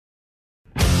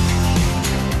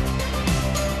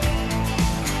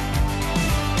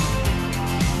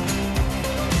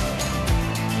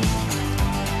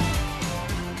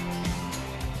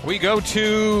We go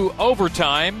to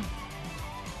overtime.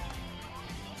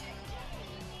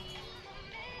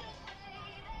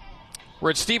 We're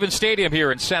at Stevens Stadium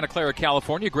here in Santa Clara,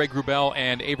 California. Greg Wrubell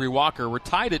and Avery Walker. We're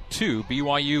tied at 2,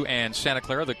 BYU and Santa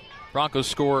Clara. The Broncos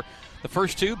score the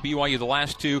first 2, BYU the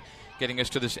last 2, getting us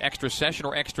to this extra session,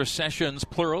 or extra sessions,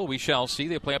 plural. We shall see.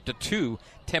 They play up to 2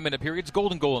 10-minute periods.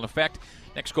 Golden goal in effect.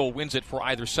 Next goal wins it for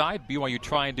either side. BYU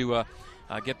trying to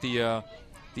get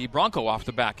the Bronco off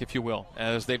the back, if you will,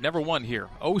 as they've never won here.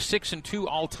 0-6-2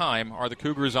 all-time are the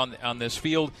Cougars on this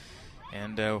field,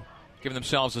 and giving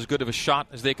themselves as good of a shot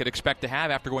as they could expect to have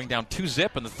after going down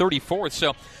 2-0 in the 34th.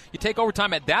 So you take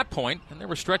overtime at that point, and there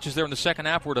were stretches there in the second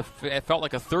half where it felt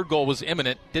like a third goal was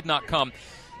imminent. Did not come.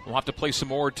 We'll have to play some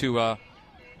more to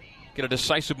get a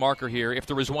decisive marker here, if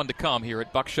there is one to come, here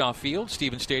at Buckshaw Field,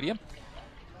 Stevens Stadium.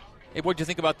 Hey, what did you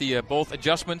think about the both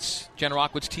adjustments Jen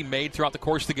Rockwood's team made throughout the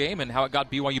course of the game and how it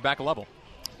got BYU back a level?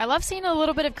 I love seeing a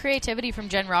little bit of creativity from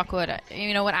Jen Rockwood.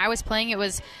 You know, when I was playing,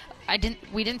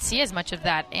 we didn't see as much of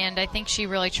that, and I think she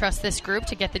really trusts this group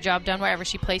to get the job done wherever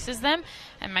she places them.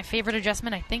 And my favorite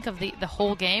adjustment, I think, of the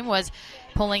whole game was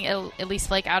pulling Elise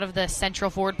Flake out of the central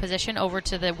forward position over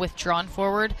to the withdrawn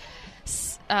forward,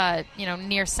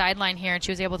 near sideline here, and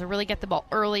she was able to really get the ball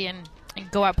early and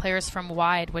go out players from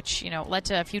wide, which led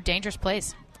to a few dangerous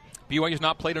plays. BYU's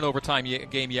not played an overtime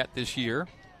game yet this year,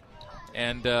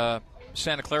 and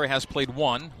Santa Clara has played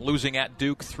one, losing at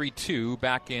Duke 3-2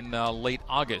 back in late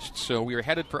August. So we are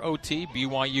headed for OT,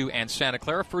 BYU and Santa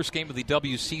Clara. First game of the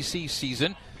WCC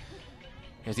season.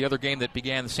 As the other game that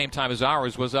began the same time as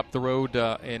ours was up the road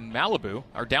in Malibu,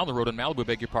 or down the road in Malibu,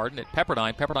 beg your pardon, at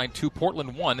Pepperdine. Pepperdine 2,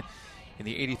 Portland 1 in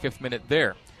the 85th minute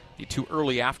there. The 2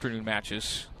 early afternoon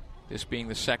matches, this being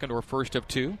the second or first of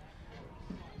 2.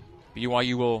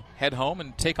 BYU will head home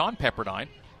and take on Pepperdine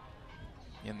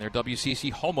in their WCC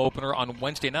home opener on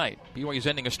Wednesday night. BYU's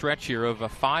ending a stretch here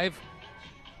of 5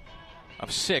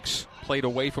 of 6 played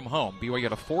away from home. BYU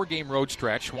had a 4-game road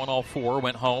stretch, won all 4,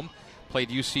 went home, played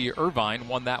UC Irvine,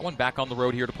 won that one, back on the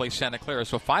road here to play Santa Clara.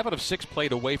 So 5 out of 6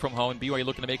 played away from home, and BYU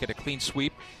looking to make it a clean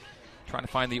sweep, trying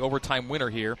to find the overtime winner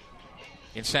here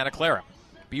in Santa Clara.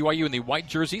 BYU in the white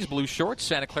jerseys, blue shorts,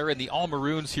 Santa Clara in the all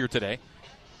maroons here today.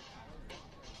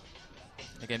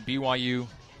 Again, BYU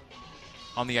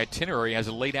on the itinerary has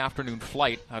a late afternoon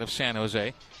flight out of San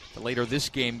Jose. The later this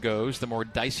game goes, the more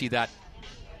dicey that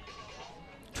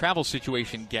travel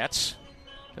situation gets.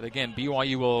 But again,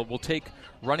 BYU will take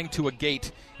running to a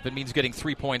gate if it means getting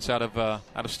 3 points out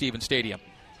of Stevens Stadium.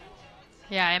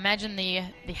 Yeah, I imagine the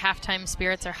halftime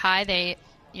spirits are high.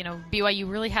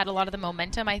 BYU really had a lot of the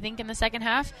momentum, I think, in the second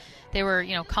half. They were,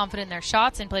 confident in their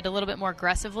shots and played a little bit more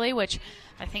aggressively, which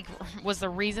I think was the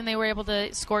reason they were able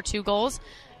to score 2 goals.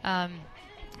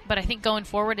 But I think going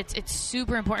forward, it's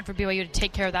super important for BYU to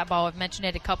take care of that ball. I've mentioned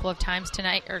it a couple of times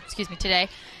today.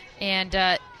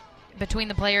 And between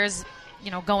the players,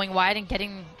 going wide and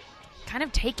getting kind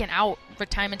of taken out for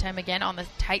time and time again on the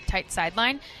tight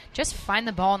sideline, just find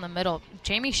the ball in the middle.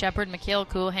 Jamie Shepard, Michaela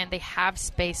Coulihan, they have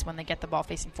space when they get the ball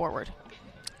facing forward.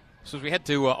 So as we head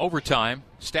to overtime,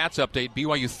 stats update,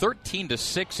 BYU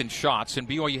 13-6 in shots, and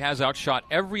BYU has outshot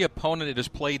every opponent it has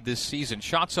played this season.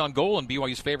 Shots on goal in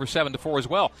BYU's favor, 7-4 as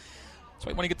well.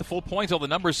 So when you get the full points, all the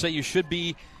numbers say you should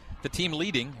be the team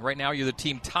leading. Right now you're the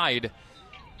team tied.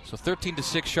 So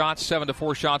 13-6 shots,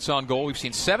 7-4 shots on goal. We've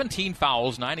seen 17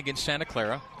 fouls, 9 against Santa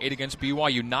Clara, 8 against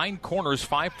BYU, 9 corners,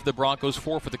 5 for the Broncos,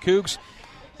 4 for the Cougs.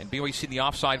 And BYU's seen the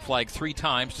offside flag 3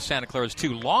 times to Santa Clara's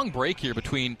 2. Long break here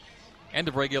between end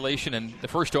of regulation and the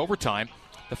first overtime.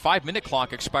 The 5-minute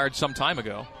clock expired some time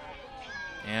ago,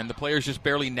 and the players just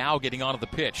barely now getting onto the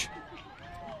pitch.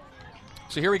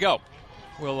 So here we go.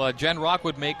 Will Jen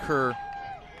Rockwood make her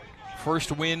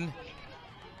first win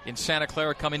in Santa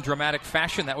Clara come in dramatic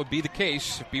fashion? That would be the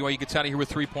case. If BYU gets out of here with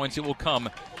 3 points, it will come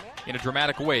in a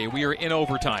dramatic way. We are in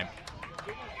overtime.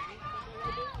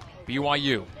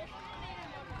 BYU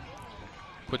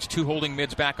puts 2 holding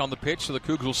mids back on the pitch, so the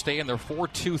Cougs will stay in their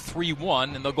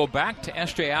 4-2-3-1, and they'll go back to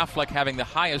S.J. Affleck having the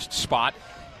highest spot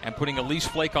and putting Elise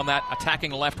Flake on that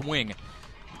attacking left wing.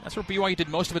 That's where BYU did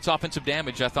most of its offensive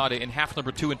damage, I thought, in half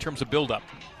number 2 in terms of build-up.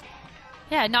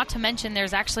 Yeah, not to mention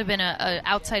there's actually been an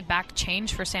outside back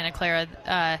change for Santa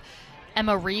Clara.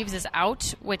 Emma Reeves is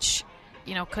out, which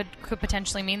could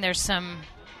potentially mean there's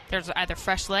either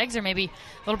fresh legs or maybe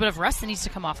a little bit of rust that needs to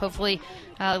come off. Hopefully,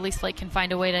 Elise Flake can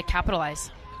find a way to capitalize.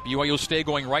 BYU will stay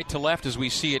going right to left as we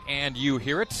see it and you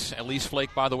hear it. Elise Flake,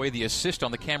 by the way, the assist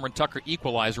on the Cameron Tucker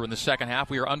equalizer in the second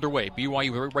half. We are underway.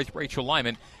 BYU with Rachel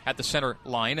Lyman at the center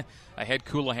line. Ahead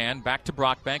Coulihan, back to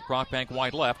Brockbank. Brockbank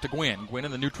wide left to Gwynn. Gwynn in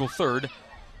the neutral third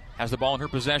has the ball in her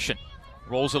possession.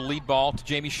 Rolls a lead ball to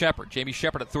Jamie Shepard. Jamie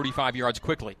Shepard at 35 yards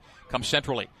quickly. Comes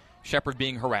centrally. Shepard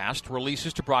being harassed.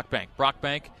 Releases to Brockbank.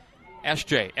 Brockbank,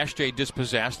 SJ. SJ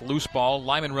dispossessed. Loose ball.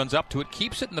 Lyman runs up to it.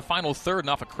 Keeps it in the final third, and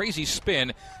off a crazy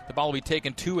spin, the ball will be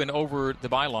taken to and over the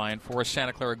byline for a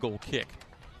Santa Clara goal kick.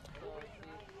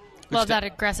 Love that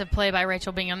aggressive play by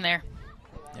Rachel Bingham there.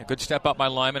 Yeah, good step up by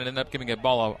Lyman and ended up giving a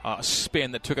ball a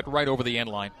spin that took it right over the end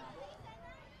line.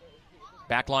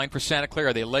 Back line for Santa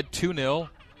Clara. They led 2-0.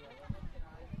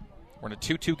 We're in a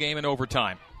 2-2 game in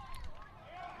overtime.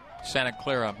 Santa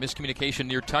Clara miscommunication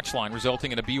near touchline,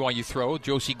 resulting in a BYU throw.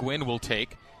 Josie Gwynn will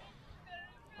take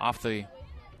off the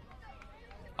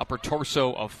upper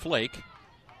torso of Flake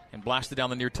and blasted down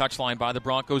the near touchline by the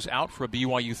Broncos, out for a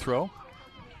BYU throw.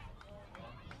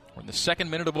 We're in the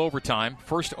second minute of overtime.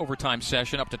 First overtime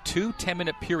session. Up to 2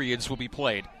 10-minute periods will be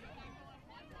played.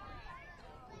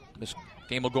 This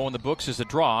game will go in the books as a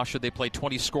draw should they play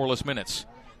 20 scoreless minutes.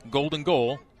 Golden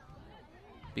goal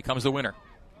becomes the winner.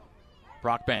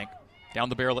 Brockbank down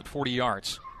the barrel at 40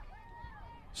 yards.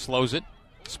 Slows it,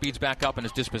 speeds back up, and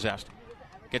is dispossessed.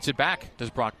 Gets it back, does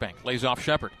Brockbank. Lays off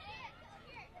Shepard.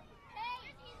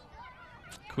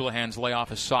 Coulihan's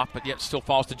layoff is soft, but yet still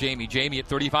falls to Jamie. Jamie at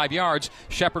 35 yards.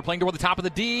 Shepard playing toward the top of the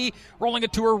D, rolling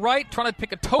it to her right, trying to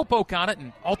pick a toe poke on it,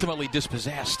 and ultimately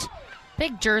dispossessed.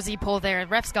 Big jersey pull there.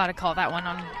 Ref's got to call that one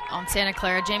on Santa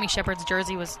Clara. Jamie Shepard's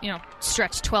jersey was,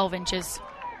 stretched 12 inches.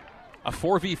 A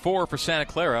 4v4 for Santa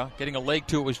Clara. Getting a leg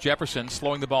to it was Jefferson,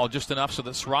 slowing the ball just enough so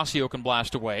that Serasio can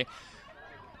blast away.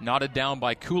 Knotted down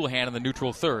by Coulihan in the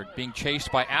neutral third. Being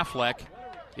chased by Affleck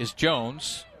is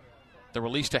Jones. The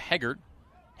release to Heggert.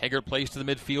 Heggert plays to the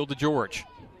midfield to George.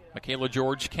 Michaela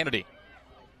George, Kennedy.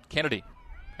 Kennedy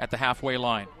at the halfway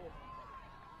line.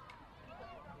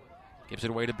 Gives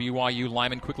it away to BYU.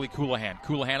 Lyman quickly Coulihan.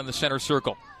 Coulihan in the center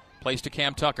circle. Plays to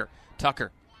Cam Tucker.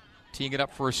 Tucker teeing it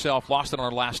up for herself. Lost it on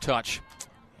her last touch.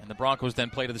 And the Broncos then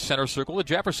play to the center circle to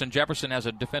Jefferson. Jefferson has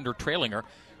a defender trailing her.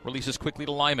 Releases quickly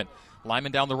to Lyman.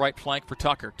 Lyman down the right flank for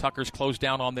Tucker. Tucker's closed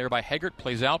down on there by Heggert.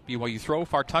 Plays out. BYU throw.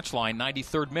 Far touchline.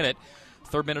 93rd minute.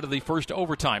 Third minute of the first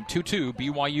overtime. 2-2.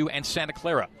 BYU and Santa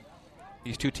Clara.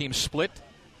 These two teams split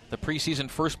the preseason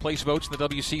first place votes in the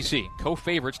WCC.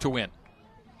 Co-favorites to win.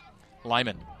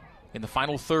 Lyman in the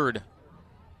final third.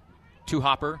 To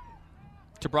Hopper.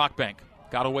 To Brockbank.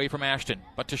 Got away from Ashton,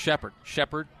 but to Shepard.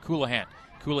 Shepard, Coulihan.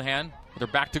 Coulihan with her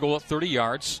back to goal at 30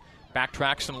 yards.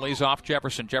 Backtracks and lays off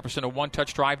Jefferson. Jefferson a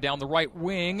one-touch drive down the right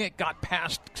wing. It got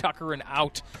past Tucker and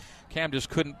out. Cam just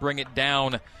couldn't bring it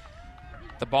down.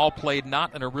 The ball played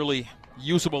not in a really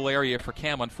usable area for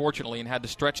Cam, unfortunately, and had to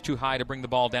stretch too high to bring the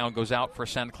ball down. Goes out for a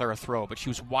Santa Clara throw, but she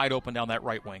was wide open down that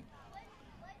right wing.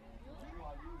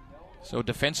 So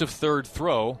defensive third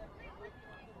throw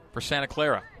for Santa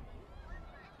Clara.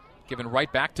 Given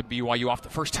right back to BYU off the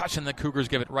first touch, and the Cougars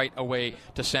give it right away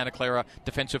to Santa Clara.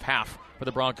 Defensive half for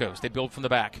the Broncos. They build from the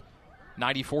back.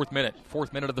 94th minute,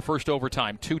 fourth minute of the first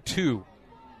overtime. 2-2.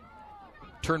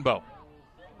 Turnbow.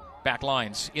 Back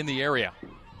lines in the area.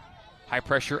 High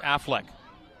pressure, Affleck.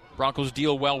 Broncos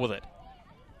deal well with it.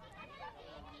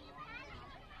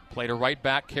 Play to right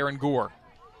back, Karen Gore.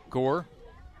 Gore,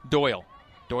 Doyle.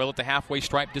 Doyle at the halfway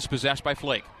stripe, dispossessed by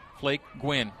Flake. Flake,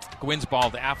 Gwynn. Gwynn's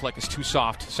ball to Affleck is too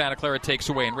soft. Santa Clara takes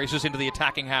away and races into the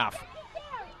attacking half.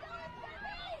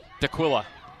 D'Aquila.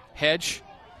 Hedge,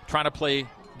 trying to play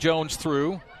Jones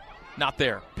through. Not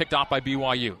there. Picked off by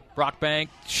BYU. Brockbank,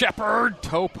 Shepard,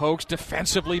 toe pokes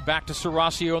defensively back to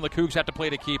Serasio, and the Cougs have to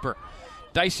play to keeper.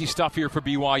 Dicey stuff here for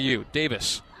BYU.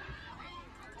 Davis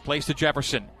plays to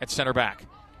Jefferson at center back.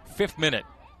 5th minute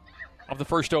of the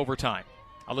first overtime.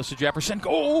 Alyssa Jefferson,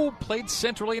 played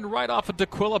centrally and right off of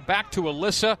D'Aquila back to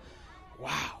Alyssa.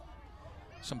 Wow.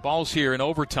 Some balls here in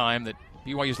overtime that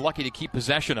BYU's lucky to keep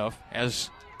possession of as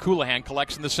Coulihan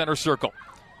collects in the center circle.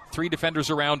 3 defenders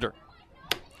around her.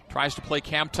 Tries to play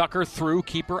Cam Tucker through,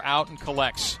 keeper out, and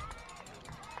collects.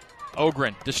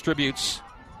 Ogren distributes.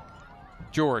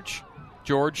 George,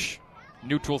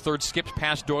 neutral third, skips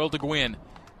past Doyle to Gwynn.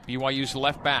 BYU's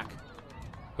left back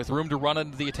with room to run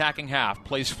into the attacking half.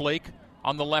 Plays Flake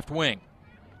on the left wing.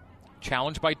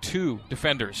 Challenged by 2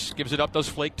 defenders. Gives it up, does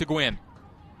Flake to Gwynn.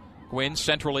 Gwynn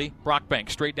centrally,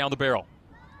 Brockbank straight down the barrel.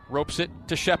 Ropes it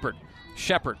to Shepard.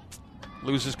 Shepard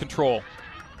loses control.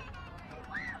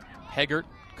 Heggert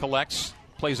collects,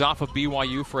 plays off of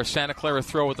BYU for a Santa Clara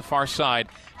throw at the far side.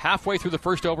 Halfway through the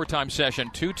first overtime session,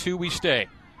 2-2 we stay.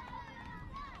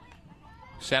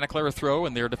 Santa Clara throw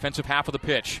in their defensive half of the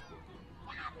pitch.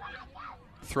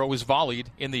 Throw is volleyed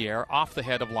in the air off the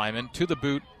head of Lyman to the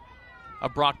boot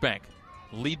of Brockbank.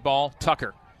 Lead ball,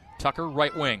 Tucker. Tucker,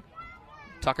 right wing.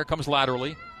 Tucker comes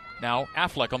laterally. Now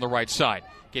Affleck on the right side.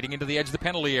 Getting into the edge of the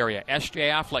penalty area. S.J.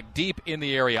 Affleck deep in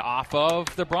the area off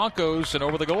of the Broncos and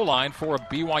over the goal line for a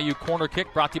BYU corner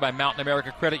kick brought to you by Mountain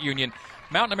America Credit Union.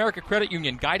 Mountain America Credit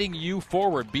Union guiding you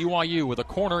forward. BYU with a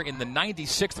corner in the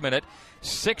 96th minute.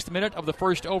 6th minute of the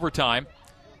first overtime.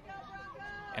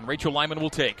 And Rachel Lyman will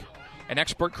take. An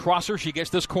expert crosser. She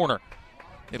gets this corner.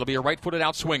 It'll be a right-footed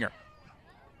outswinger.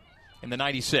 In the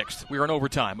 96th, we are in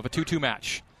overtime of a 2-2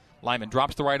 match. Lyman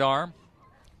drops the right arm.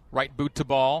 Right boot to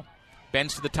ball.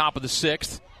 Bends to the top of the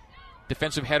 6th.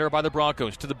 Defensive header by the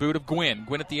Broncos to the boot of Gwynn.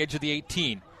 Gwynn at the edge of the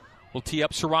 18. Will tee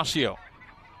up Serasio.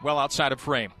 Well outside of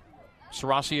frame.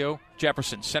 Serasio,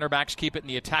 Jefferson. Center backs keep it in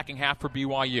the attacking half for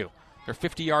BYU. They're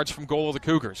 50 yards from goal of the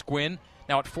Cougars. Gwynn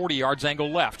now at 40 yards, angle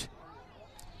left.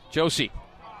 Josie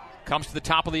comes to the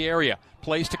top of the area.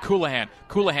 Plays to Coulihan.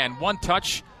 Coulihan, one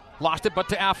touch. Lost it, but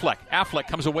to Affleck. Affleck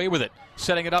comes away with it.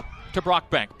 Setting it up to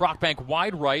Brockbank. Brockbank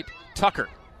wide right. Tucker.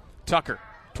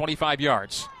 25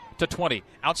 yards to 20.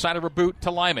 Outside of her boot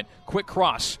to Lyman. Quick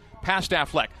cross. Past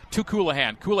Affleck to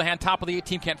Coulihan. Coulihan, top of the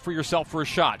 18, can't free herself for a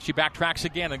shot. She backtracks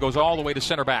again and goes all the way to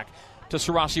center back to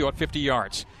Serasio at 50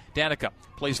 yards. Danica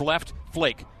plays left.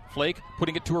 Flake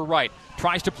putting it to her right.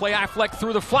 Tries to play Affleck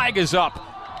through. The flag is up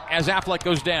as Affleck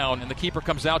goes down, and the keeper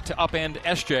comes out to upend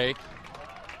SJ.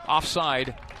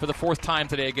 Offside for the 4th time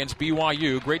today against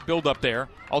BYU. Great build-up there.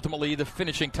 Ultimately, the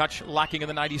finishing touch lacking in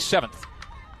the 97th.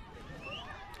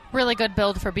 Really good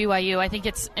build for BYU. I think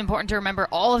it's important to remember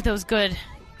all of those good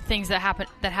things that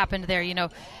happened there. You know,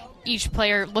 each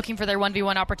player looking for their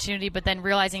 1v1 opportunity, but then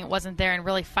realizing it wasn't there and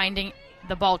really finding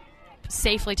the ball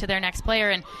safely to their next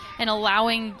player and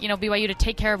allowing, you know, BYU to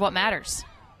take care of what matters.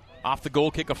 Off the goal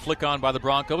kick, a flick on by the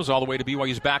Broncos all the way to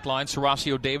BYU's back line.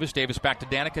 Serasio Davis back to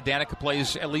Danica. Danica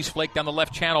plays Elise Flake down the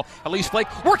left channel. Elise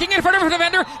Flake working in front of her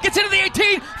defender, gets into the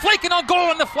 18, flaking on goal,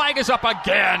 and the flag is up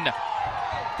again.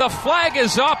 The flag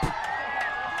is up.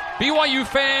 BYU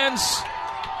fans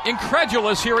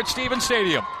incredulous here at Stevens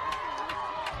Stadium.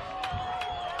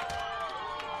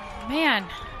 Man.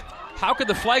 How could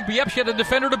the flag be up? She had a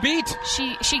defender to beat.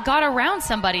 She got around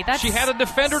somebody. She had a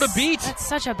defender to beat. That's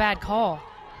such a bad call.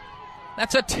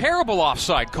 That's a terrible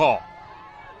offside call.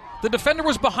 The defender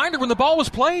was behind her when the ball was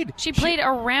played. She played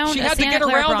around. She had to get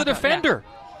around the defender.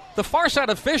 Yeah. The far side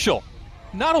official,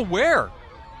 not aware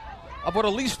of what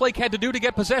Elise Flake had to do to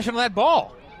get possession of that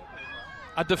ball.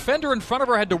 A defender in front of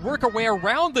her had to work her way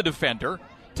around the defender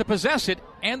to possess it,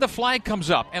 and the flag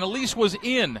comes up, and Elise was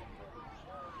in.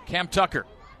 Cam Tucker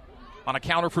on a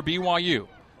counter for BYU.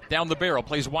 Down the barrel,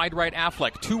 plays wide right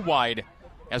Affleck, too wide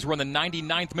as we're in the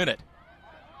 99th minute.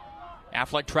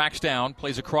 Affleck tracks down,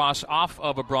 plays across off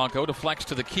of a Bronco, deflects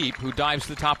to the keep, who dives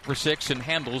to the top for 6 and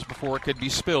handles before it could be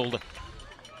spilled.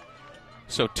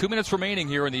 So 2 minutes remaining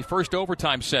here in the first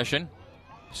overtime session.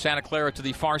 Santa Clara to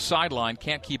the far sideline,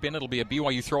 can't keep in. It'll be a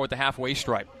BYU throw at the halfway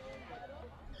stripe.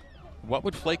 What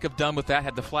would Flake have done with that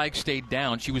had the flag stayed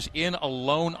down? She was in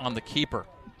alone on the keeper.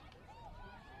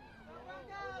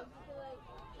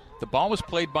 The ball was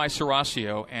played by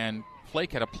Serasio, and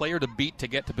Flake had a player to beat to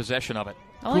get to possession of it.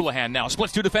 Coulihan now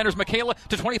splits 2 defenders. Michaela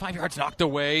to 25 yards, knocked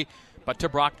away, but to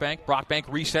Brockbank. Brockbank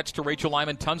resets to Rachel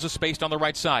Lyman. Tons of space on the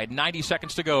right side. 90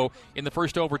 seconds to go in the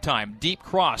first overtime. Deep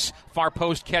cross. Far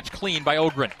post catch clean by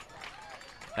Ogren.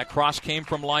 That cross came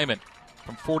from Lyman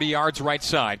from 40 yards right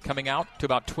side. Coming out to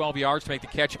about 12 yards to make the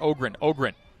catch, Ogren.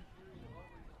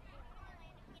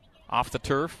 Off the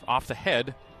turf, off the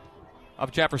head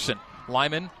of Jefferson.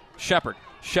 Lyman, Shepard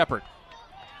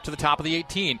to the top of the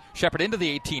 18. Shepard into the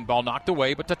 18. Ball knocked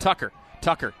away, but to Tucker.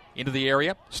 Tucker into the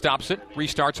area, stops it,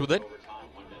 restarts with it.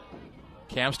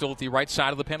 Cam still at the right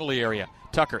side of the penalty area.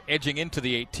 Tucker edging into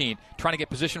the 18, trying to get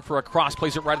position for a cross,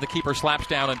 plays it right at the keeper, slaps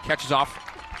down and catches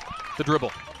off the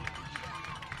dribble.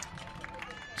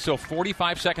 So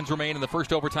 45 seconds remain in the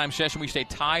first overtime session. We stay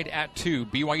tied at 2.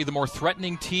 BYU the more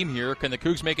threatening team here. Can the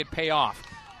Cougs make it pay off?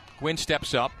 Gwynn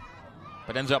steps up,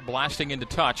 but ends up blasting into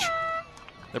touch.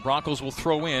 The Broncos will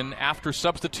throw in after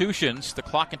substitutions. The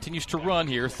clock continues to run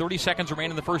here. 30 seconds remain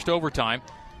in the first overtime.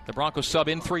 The Broncos sub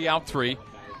in 3, out 3,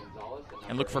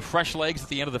 and look for fresh legs at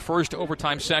the end of the first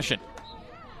overtime session.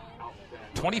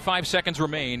 25 seconds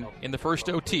remain in the first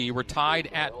OT. We're tied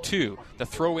at 2. The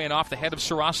throw in off the head of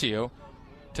Serasio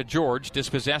to George,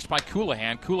 dispossessed by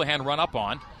Coulihan. Coulihan run up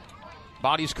on.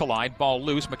 Bodies collide, ball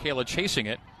loose. Michaela chasing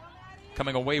it.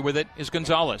 Coming away with it is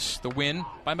Gonzalez. The win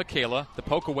by Michaela, the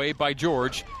poke away by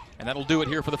George, and that'll do it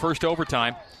here for the first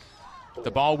overtime.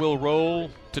 The ball will roll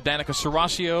to Danica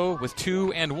Serasio with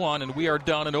 2 and 1, and we are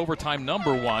done in overtime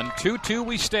number 1. 2-2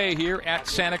 we stay here at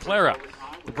Santa Clara.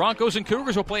 The Broncos and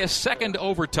Cougars will play a second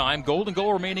overtime. Golden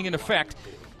goal remaining in effect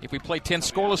If we play 10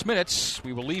 scoreless minutes,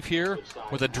 we will leave here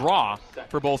with a draw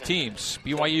for both teams.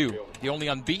 BYU, the only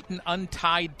unbeaten,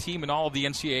 untied team in all of the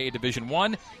NCAA Division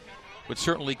I, would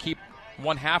certainly keep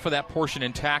one half of that portion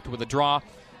intact with a draw,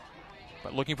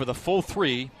 but looking for the full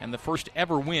 3 and the first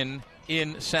ever win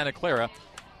in Santa Clara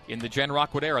in the Jen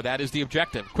Rockwood era. That is the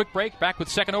objective. Quick break, back with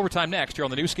second overtime next here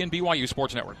on the new Skin BYU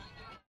Sports Network.